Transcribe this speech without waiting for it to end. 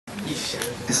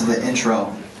This is the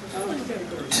intro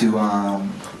to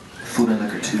Food and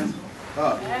Liquor 2.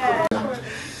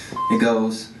 It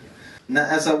goes, now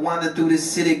as I wander through this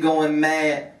city going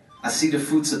mad, I see the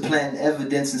fruits of planting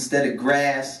evidence instead of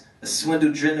grass. A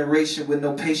swindled generation with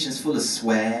no patience, full of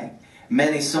swag.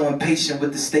 Man, they so impatient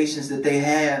with the stations that they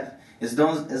have. As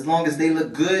long as they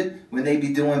look good when they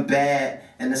be doing bad.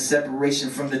 And the separation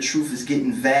from the truth is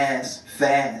getting vast,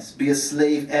 fast. Be a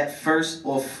slave at first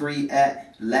or free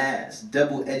at last.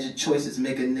 Double-edged choices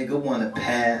make a nigga wanna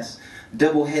pass.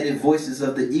 Double-headed voices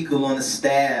of the eagle on the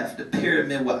staff. The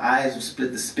pyramid with eyes will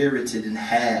split the spirited in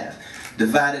half.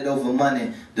 Divided over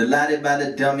money, delighted by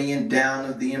the dummy and down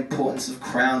of the importance of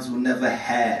crowns we'll never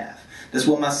have. That's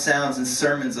what my sounds and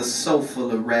sermons are so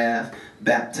full of wrath.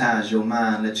 Baptize your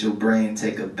mind, let your brain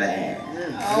take a bath.